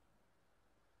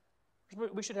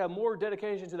 We should have more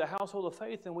dedication to the household of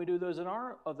faith than we do those in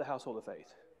our of the household of faith.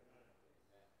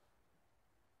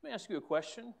 Let me ask you a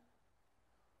question.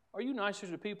 Are you nicer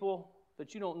to people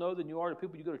that you don't know than you are to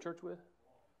people you go to church with?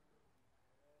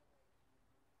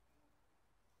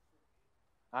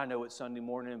 I know it's Sunday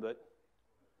morning, but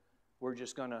we're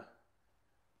just going to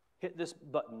hit this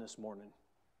button this morning.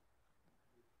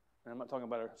 And I'm not talking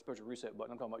about a spiritual reset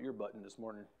button. I'm talking about your button this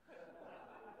morning.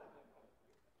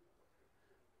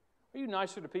 Are you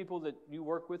nicer to people that you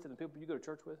work with than the people you go to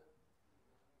church with?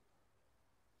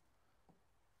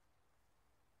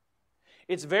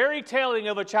 It's very telling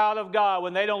of a child of God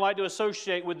when they don't like to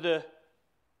associate with the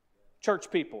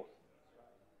church people.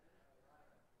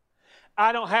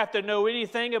 I don't have to know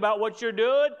anything about what you're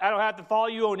doing. I don't have to follow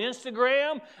you on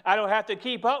Instagram. I don't have to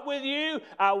keep up with you.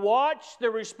 I watch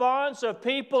the response of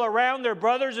people around their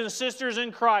brothers and sisters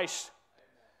in Christ.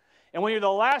 And when you're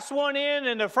the last one in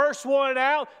and the first one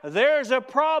out, there's a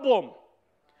problem.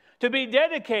 To be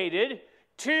dedicated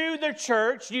to the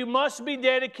church, you must be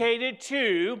dedicated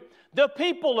to the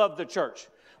people of the church.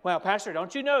 Well, Pastor,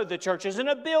 don't you know the church isn't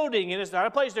a building and it's not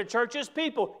a place. The church is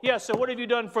people. Yes, so what have you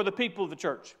done for the people of the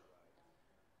church?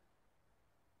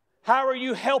 How are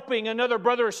you helping another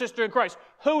brother or sister in Christ?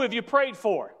 Who have you prayed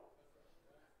for?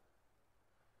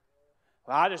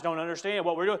 Well, I just don't understand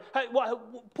what we're doing.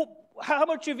 How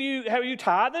much have you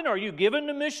tithing? Are you giving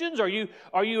to missions? Are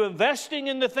you investing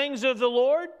in the things of the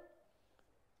Lord?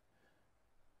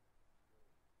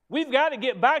 We've got to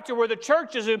get back to where the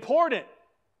church is important.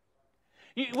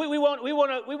 We want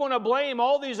to blame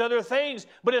all these other things,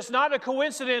 but it's not a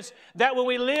coincidence that when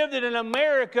we lived in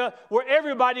America where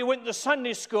everybody went to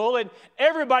Sunday school and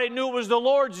everybody knew it was the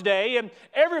Lord's Day and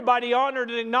everybody honored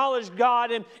and acknowledged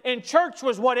God and church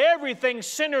was what everything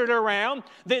centered around,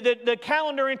 the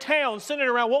calendar in town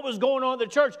centered around what was going on at the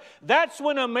church. That's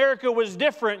when America was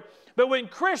different. But when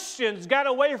Christians got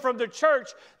away from the church,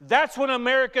 that's when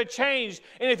America changed.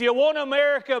 And if you want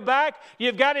America back,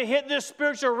 you've got to hit this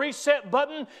spiritual reset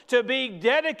button to be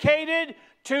dedicated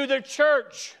to the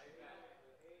church.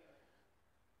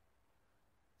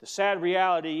 The sad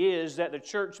reality is that the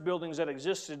church buildings that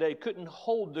exist today couldn't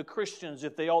hold the Christians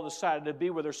if they all decided to be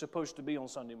where they're supposed to be on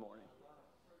Sunday morning.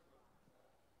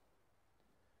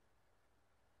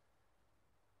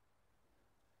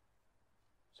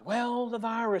 Well, the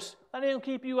virus, that didn't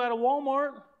keep you out of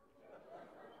Walmart.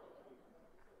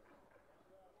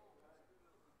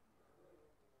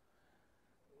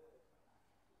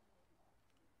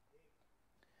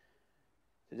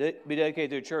 To be dedicated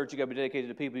to the church, you got to be dedicated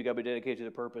to the people, you got to be dedicated to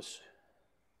the purpose.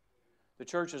 The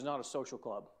church is not a social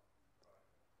club,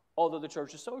 although the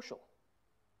church is social.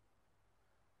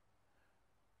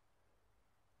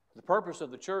 The purpose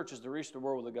of the church is to reach the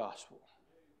world with the gospel.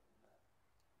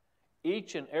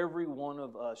 Each and every one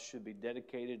of us should be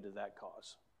dedicated to that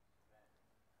cause.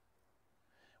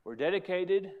 We're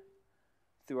dedicated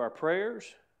through our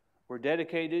prayers. We're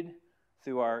dedicated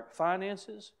through our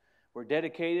finances. We're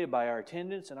dedicated by our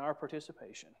attendance and our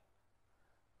participation.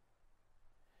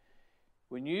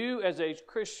 When you, as a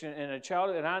Christian and a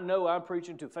child, and I know I'm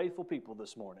preaching to faithful people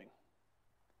this morning,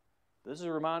 this is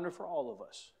a reminder for all of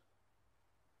us.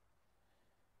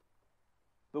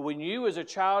 But when you, as a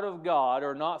child of God,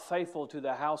 are not faithful to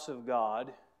the house of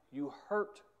God, you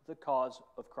hurt the cause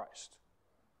of Christ.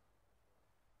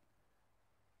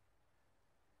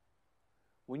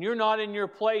 When you're not in your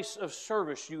place of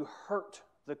service, you hurt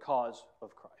the cause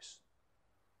of Christ.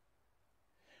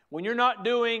 When you're not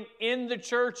doing in the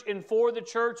church and for the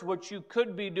church what you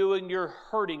could be doing, you're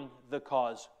hurting the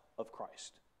cause of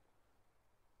Christ.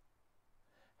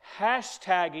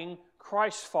 Hashtagging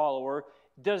Christ follower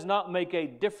does not make a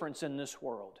difference in this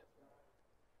world.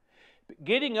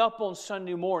 Getting up on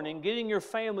Sunday morning, getting your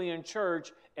family in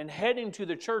church, and heading to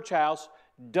the church house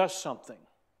does something.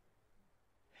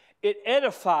 It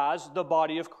edifies the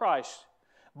body of Christ.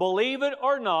 Believe it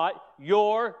or not,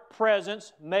 your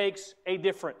presence makes a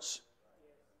difference.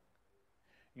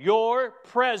 Your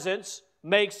presence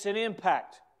makes an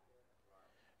impact.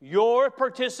 Your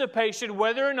participation,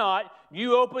 whether or not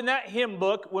you open that hymn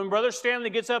book, when Brother Stanley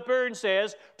gets up there and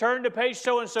says, turn to page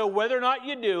so-and-so, whether or not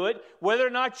you do it, whether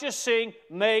or not you sing,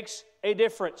 makes a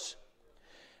difference.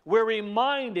 We're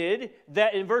reminded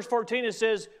that in verse 14 it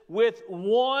says, with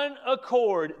one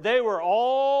accord, they were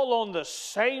all on the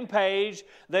same page.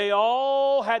 They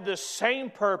all had the same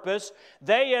purpose.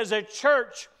 They as a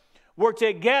church were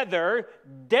together,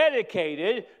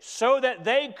 dedicated, so that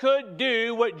they could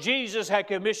do what Jesus had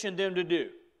commissioned them to do.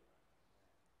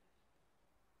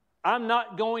 I'm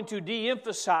not going to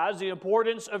de-emphasize the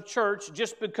importance of church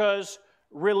just because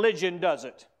religion does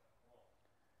it.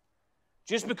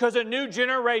 Just because a new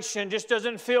generation just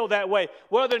doesn't feel that way.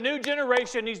 Well, the new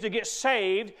generation needs to get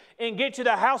saved and get to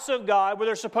the house of God where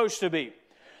they're supposed to be.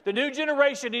 The new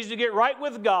generation needs to get right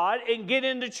with God and get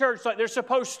into church like they're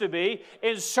supposed to be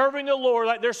and serving the Lord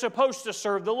like they're supposed to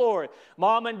serve the Lord.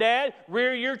 Mom and Dad,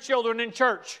 rear your children in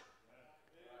church.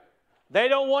 They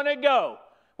don't want to go.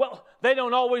 Well, they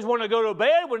don't always want to go to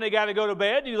bed when they got to go to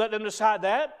bed. Do you let them decide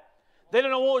that? They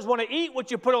don't always want to eat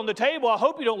what you put on the table. I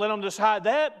hope you don't let them decide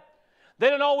that. They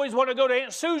don't always want to go to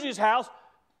Aunt Susie's house.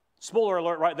 Spoiler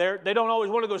alert right there. They don't always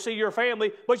want to go see your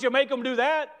family, but you make them do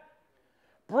that.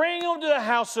 Bring them to the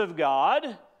house of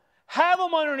God. Have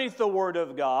them underneath the Word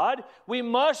of God. We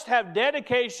must have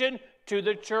dedication to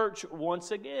the church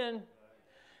once again.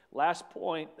 Last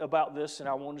point about this, and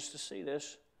I want us to see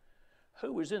this.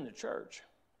 Who was in the church?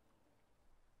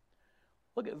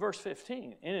 Look at verse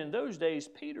 15. And in those days,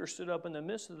 Peter stood up in the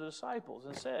midst of the disciples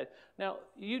and said, now,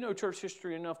 you know church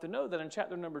history enough to know that in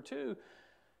chapter number 2,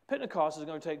 Pentecost is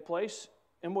going to take place,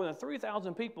 and more than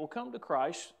 3,000 people come to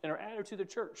Christ and are added to the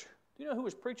church. Do you know who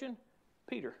was preaching?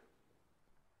 Peter.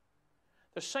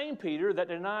 The same Peter that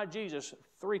denied Jesus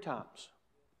 3 times.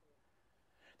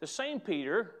 The same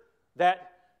Peter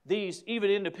that these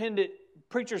even independent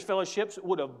preachers' fellowships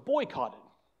would have boycotted.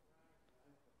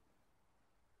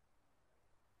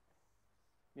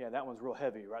 Yeah, that one's real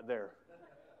heavy right there.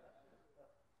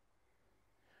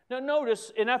 Now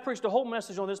notice, and I preached a whole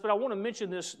message on this, but I want to mention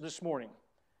this morning.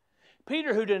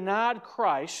 Peter, who denied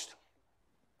Christ,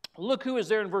 look who is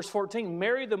there in verse 14.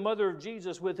 Mary, the mother of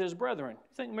Jesus, with his brethren.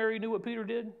 You think Mary knew what Peter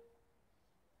did?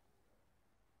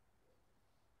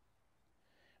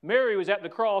 Mary was at the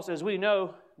cross, as we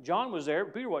know. John was there,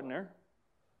 but Peter wasn't there.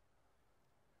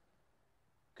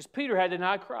 Because Peter had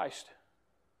denied Christ.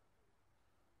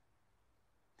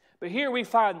 But here we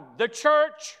find the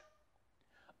church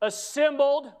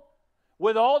assembled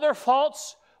with all their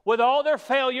faults, with all their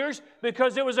failures,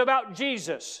 because it was about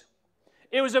Jesus.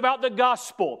 It was about the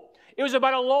gospel. It was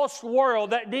about a lost world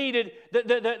that needed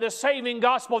the saving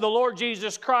gospel of the Lord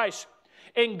Jesus Christ.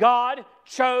 And God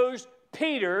chose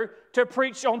Peter to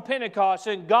preach on Pentecost.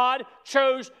 And God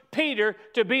chose Peter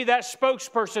to be that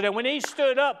spokesperson. And when he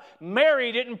stood up,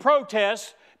 Mary didn't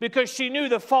protest because she knew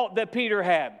the fault that Peter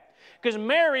had. Because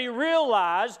Mary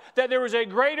realized that there was a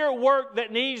greater work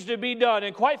that needs to be done.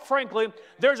 And quite frankly,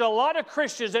 there's a lot of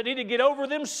Christians that need to get over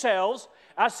themselves.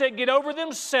 I said get over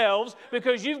themselves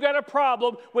because you've got a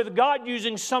problem with God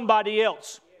using somebody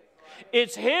else.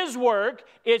 It's His work.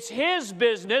 It's His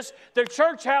business. The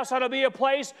church house ought to be a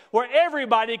place where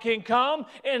everybody can come,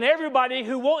 and anybody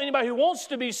who wants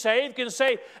to be saved can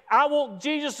say, I want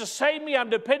Jesus to save me. I'm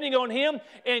depending on Him,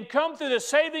 and come through the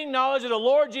saving knowledge of the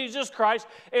Lord Jesus Christ.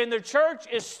 And the church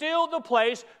is still the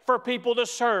place for people to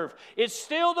serve. It's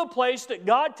still the place that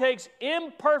God takes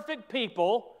imperfect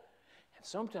people, and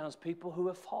sometimes people who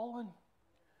have fallen,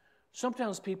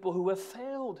 sometimes people who have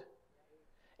failed.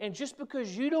 And just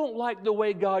because you don't like the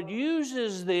way God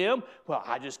uses them, well,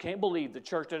 I just can't believe the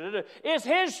church. It's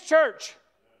His church.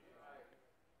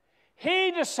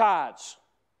 He decides.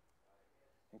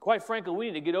 And quite frankly, we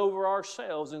need to get over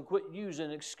ourselves and quit using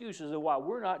excuses of why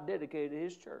we're not dedicated to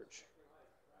His church.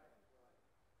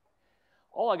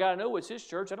 All I got to know is His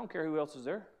church. I don't care who else is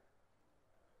there.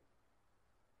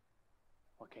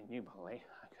 What can you believe?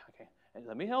 Okay. And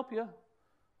let me help you.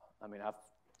 I mean, I've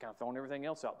kind of thrown everything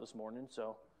else out this morning,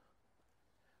 so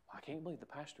I can't believe the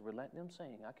pastor would let them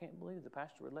sing. I can't believe the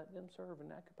pastor would let them serve in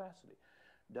that capacity.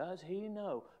 Does he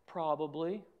know?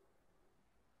 Probably.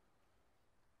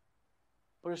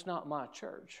 But it's not my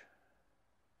church.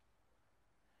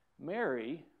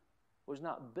 Mary was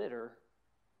not bitter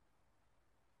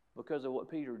because of what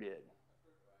Peter did.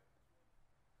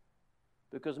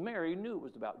 Because Mary knew it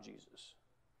was about Jesus.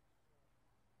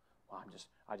 Well,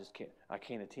 I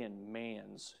can't attend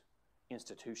man's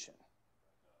institution.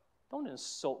 Don't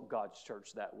insult God's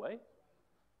church that way.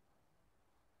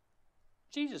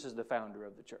 Jesus is the founder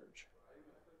of the church.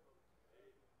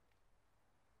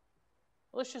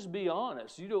 Let's just be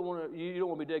honest. You don't want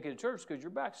to be dedicated to church because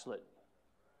you're backslidden.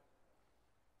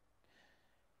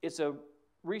 It's a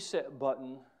reset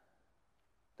button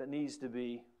that needs to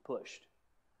be pushed.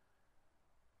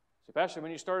 See, Pastor,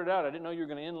 when you started out, I didn't know you were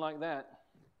going to end like that.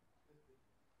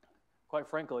 Quite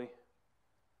frankly,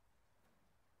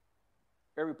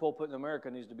 every pulpit in America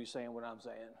needs to be saying what I'm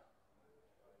saying.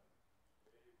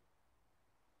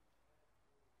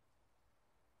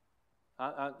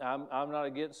 I'm not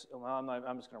against, I'm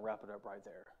just going to wrap it up right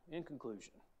there. In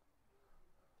conclusion,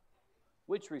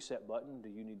 which reset button do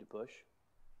you need to push?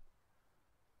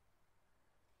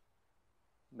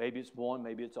 Maybe it's one,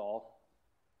 maybe it's all.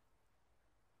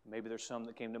 Maybe there's some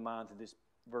that came to mind through these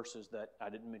verses that I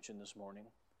didn't mention this morning.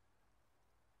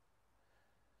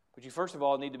 But you first of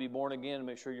all need to be born again and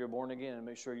make sure you're born again and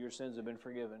make sure your sins have been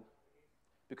forgiven.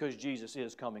 Because Jesus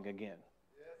is coming again.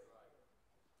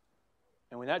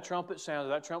 And when that trumpet sounds,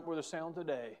 that trumpet were the sound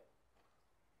today,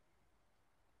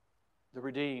 the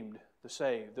redeemed, the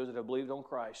saved, those that have believed on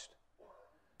Christ,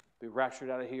 be raptured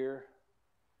out of here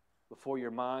before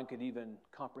your mind could even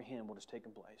comprehend what has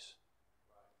taken place.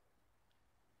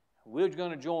 We're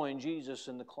going to join Jesus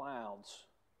in the clouds.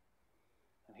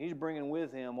 And He's bringing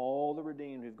with Him all the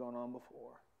redeemed who've gone on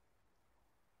before.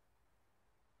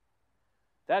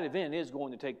 That event is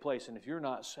going to take place, and if you're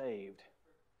not saved,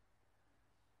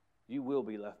 you will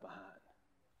be left behind.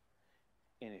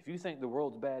 And if you think the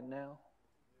world's bad now,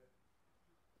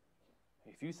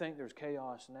 if you think there's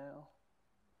chaos now,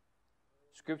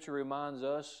 Scripture reminds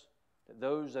us that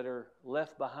those that are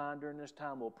left behind during this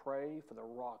time will pray for the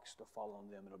rocks to fall on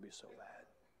them. It'll be so bad.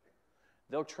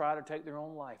 They'll try to take their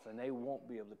own life, and they won't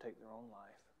be able to take their own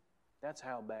life. That's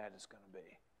how bad it's going to be.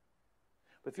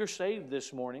 But if you're saved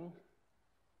this morning,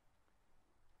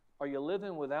 are you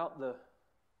living without the,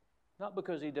 not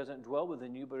because He doesn't dwell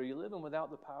within you, but are you living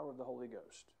without the power of the Holy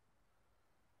Ghost?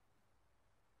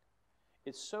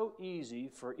 It's so easy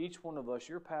for each one of us,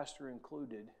 your pastor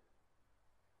included,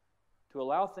 to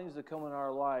allow things to come in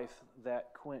our life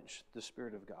that quench the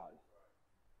Spirit of God,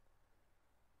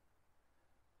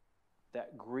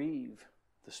 that grieve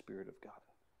the Spirit of God.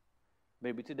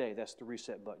 Maybe today that's the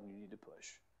reset button you need to push.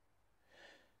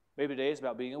 Maybe today it's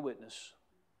about being a witness.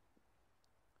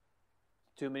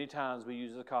 Too many times we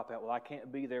use the cop-out, well, I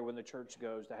can't be there when the church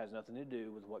goes. That has nothing to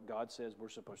do with what God says we're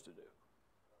supposed to do.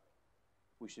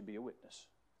 We should be a witness.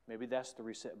 Maybe that's the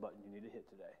reset button you need to hit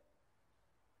today.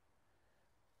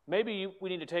 Maybe we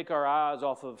need to take our eyes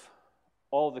off of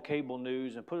all the cable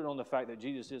news and put it on the fact that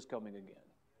Jesus is coming again.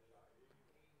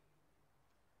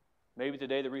 Maybe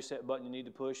today the reset button you need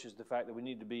to push is the fact that we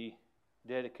need to be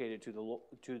dedicated to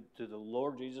the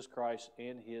Lord Jesus Christ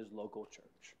and His local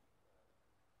church.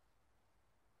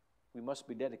 We must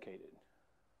be dedicated.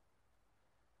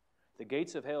 The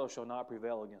gates of hell shall not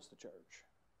prevail against the church.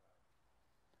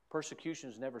 Persecution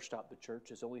has never stopped the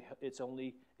church. It's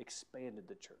only expanded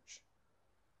the church.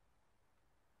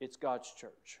 It's God's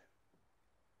church.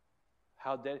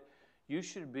 You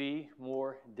should be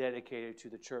more dedicated to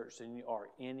the church than you are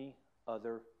any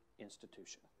other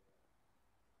institution.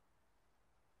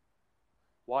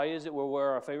 Why is it we'll wear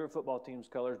our favorite football team's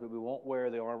colors, but we won't wear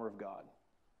the armor of God?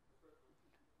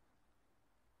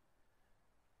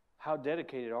 How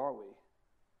dedicated are we?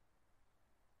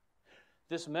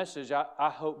 This message, I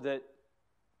hope that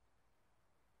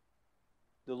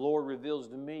the Lord reveals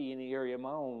to me in the area of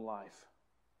my own life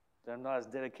that I'm not as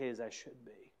dedicated as I should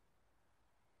be.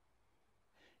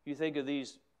 You think of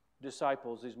these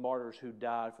disciples, these martyrs who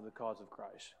died for the cause of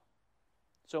Christ.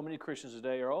 So many Christians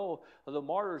today are, the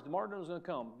martyrdom's going to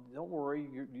come. Don't worry,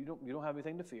 you don't have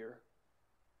anything to fear.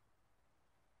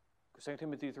 Because 2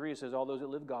 Timothy 3 says, all those that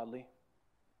live godly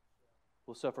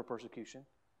will suffer persecution.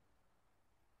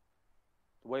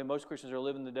 The way most Christians are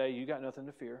living today, you got nothing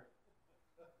to fear.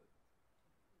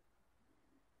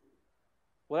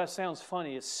 Well, that sounds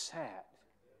funny. It's sad.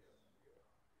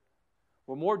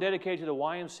 We're more dedicated to the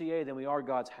YMCA than we are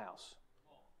God's house.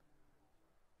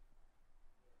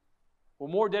 We're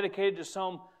more dedicated to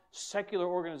some secular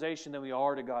organization than we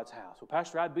are to God's house. Well,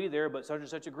 Pastor, I'd be there, but such and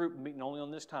such a group meeting only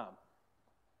on this time.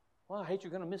 Well, I hate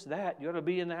you're going to miss that. You ought to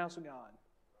be in the house of God.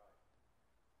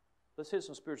 Let's hit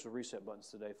some spiritual reset buttons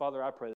today. Father, I pray